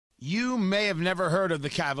You may have never heard of the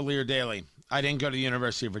Cavalier Daily. I didn't go to the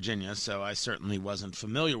University of Virginia, so I certainly wasn't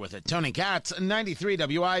familiar with it. Tony Katz, 93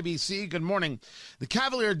 WIBC, good morning. The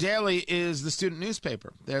Cavalier Daily is the student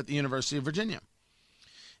newspaper there at the University of Virginia.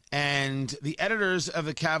 And the editors of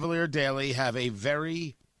the Cavalier Daily have a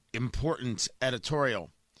very important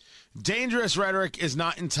editorial. Dangerous rhetoric is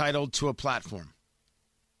not entitled to a platform.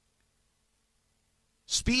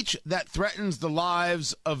 Speech that threatens the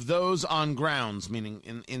lives of those on grounds, meaning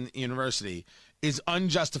in the university, is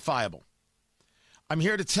unjustifiable. I'm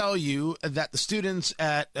here to tell you that the students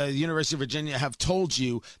at the University of Virginia have told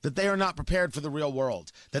you that they are not prepared for the real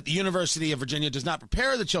world, that the University of Virginia does not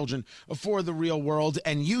prepare the children for the real world,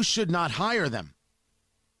 and you should not hire them.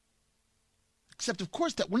 Except, of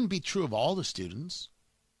course, that wouldn't be true of all the students.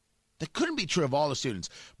 That couldn't be true of all the students,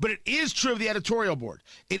 but it is true of the editorial board.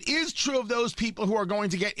 It is true of those people who are going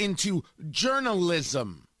to get into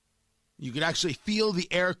journalism. You could actually feel the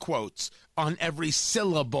air quotes on every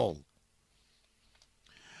syllable.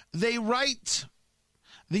 They write,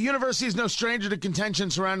 the university is no stranger to contention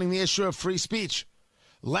surrounding the issue of free speech.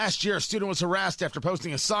 Last year, a student was harassed after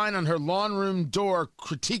posting a sign on her lawn room door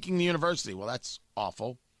critiquing the university. Well, that's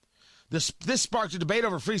awful. This sparked a debate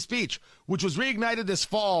over free speech, which was reignited this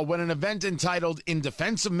fall when an event entitled In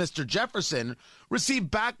Defense of Mr. Jefferson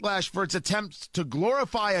received backlash for its attempts to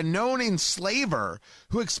glorify a known enslaver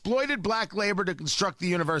who exploited black labor to construct the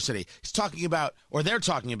university. He's talking about, or they're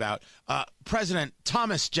talking about, President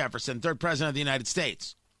Thomas Jefferson, third president of the United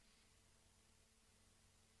States.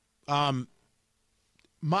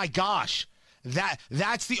 My gosh,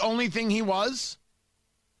 that's the only thing he was?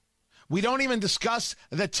 We don't even discuss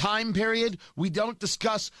the time period. We don't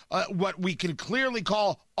discuss what we can clearly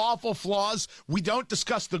call awful flaws. We don't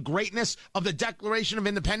discuss the greatness of the Declaration of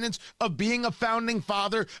Independence, of being a founding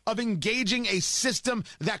father, of engaging a system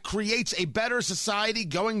that creates a better society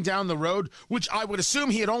going down the road, which I would assume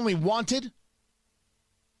he had only wanted.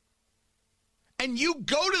 And you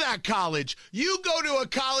go to that college. You go to a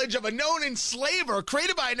college of a known enslaver,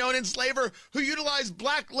 created by a known enslaver who utilized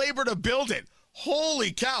black labor to build it.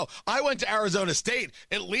 Holy cow. I went to Arizona State.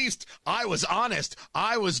 At least I was honest.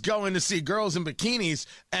 I was going to see girls in bikinis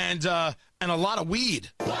and a lot of weed.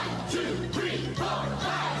 1, 2, 3, 4,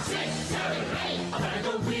 5, 6, 7, 8. A bag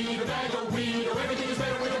of weed, a bag of weed. Oh, everything is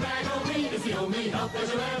better with a bag of weed. It's the only help that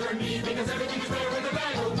you'll ever need because everything is better with a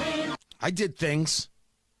bag of weed. I did things.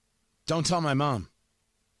 Don't tell my mom.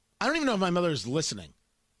 I don't even know if my mother is listening.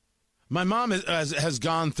 My mom has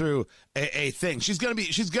gone through a thing. She's gonna be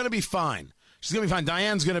fine. She's going to be fine.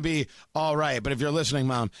 Diane's going to be all right. But if you're listening,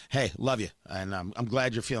 Mom, hey, love you. And I'm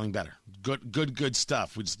glad you're feeling better. Good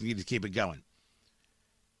stuff. We just need to keep it going.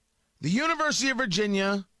 The University of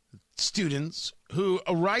Virginia students who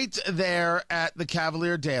write there at the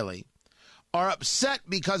Cavalier Daily are upset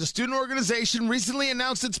because a student organization recently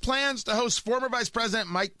announced its plans to host former Vice President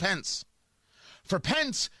Mike Pence. For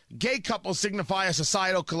Pence, gay couples signify a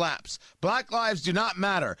societal collapse. Black lives do not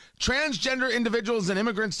matter. Transgender individuals and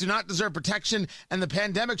immigrants do not deserve protection, and the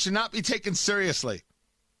pandemic should not be taken seriously.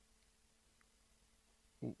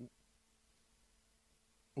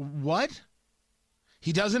 What?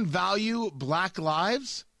 He doesn't value black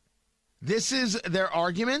lives? This is their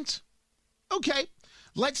argument? Okay,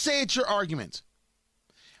 let's say it's your argument.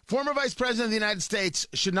 Former Vice President of the United States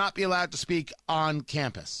should not be allowed to speak on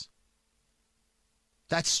campus.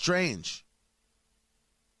 That's strange.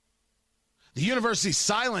 The university's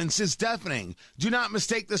silence is deafening. Do not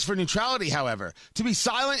mistake this for neutrality, however. To be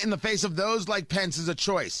silent in the face of those like Pence is a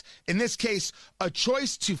choice. In this case, a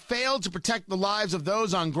choice to fail to protect the lives of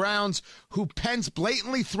those on grounds who Pence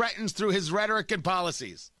blatantly threatens through his rhetoric and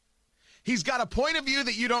policies. He's got a point of view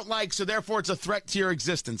that you don't like, so therefore it's a threat to your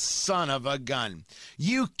existence. Son of a gun.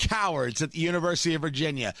 You cowards at the University of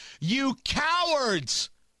Virginia. You cowards!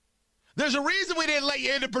 There's a reason we didn't let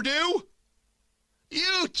you into Purdue.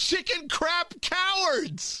 You chicken crap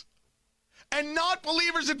cowards and not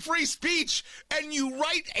believers in free speech, and you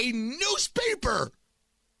write a newspaper.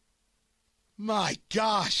 My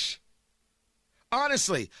gosh.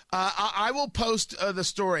 Honestly, I will post the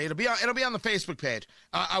story. It'll be on the Facebook page.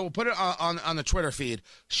 I will put it on the Twitter feed.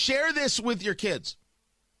 Share this with your kids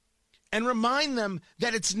and remind them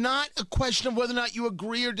that it's not a question of whether or not you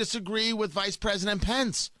agree or disagree with Vice President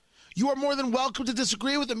Pence. You are more than welcome to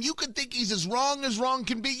disagree with him. You could think he's as wrong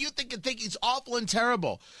can be. You can think he's awful and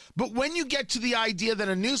terrible. But when you get to the idea that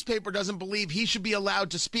a newspaper doesn't believe he should be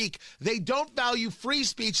allowed to speak, they don't value free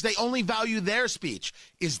speech. They only value their speech.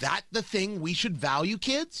 Is that the thing we should value,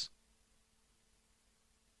 kids?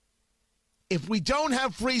 If we don't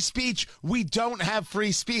have free speech, we don't have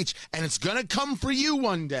free speech. And it's going to come for you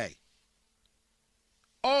one day.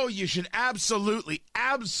 Oh, you should absolutely,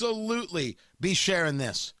 absolutely be sharing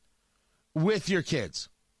this with your kids.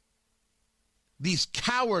 These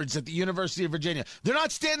cowards at the University of Virginia, they're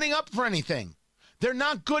not standing up for anything. They're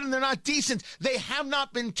not good and they're not decent. They have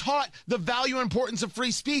not been taught the value and importance of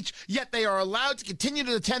free speech, yet they are allowed to continue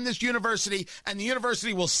to attend this university, and the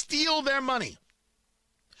university will steal their money.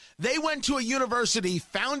 They went to a university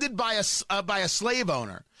founded by a slave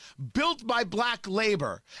owner, built by black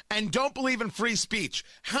labor, and don't believe in free speech.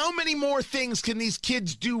 How many more things can these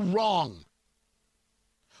kids do wrong?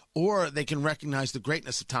 Or they can recognize the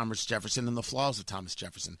greatness of Thomas Jefferson and the flaws of Thomas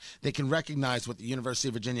Jefferson. They can recognize what the University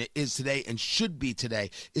of Virginia is today and should be today,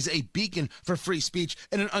 is a beacon for free speech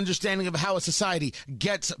and an understanding of how a society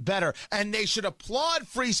gets better. And they should applaud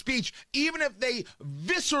free speech even if they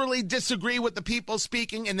viscerally disagree with the people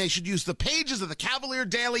speaking, and they should use the pages of the Cavalier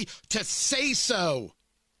Daily to say so.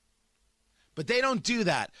 But they don't do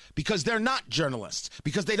that because they're not journalists,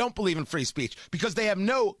 because they don't believe in free speech, because they have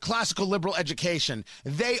no classical liberal education.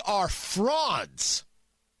 They are frauds,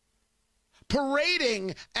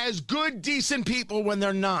 parading as good, decent people when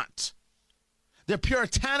they're not. They're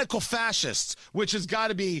puritanical fascists, which has got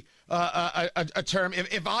to be a term.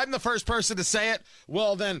 If I'm the first person to say it,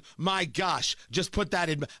 well, then, my gosh, just put that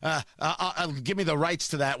in. Give me the rights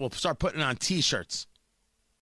to that. We'll start putting it on T-shirts.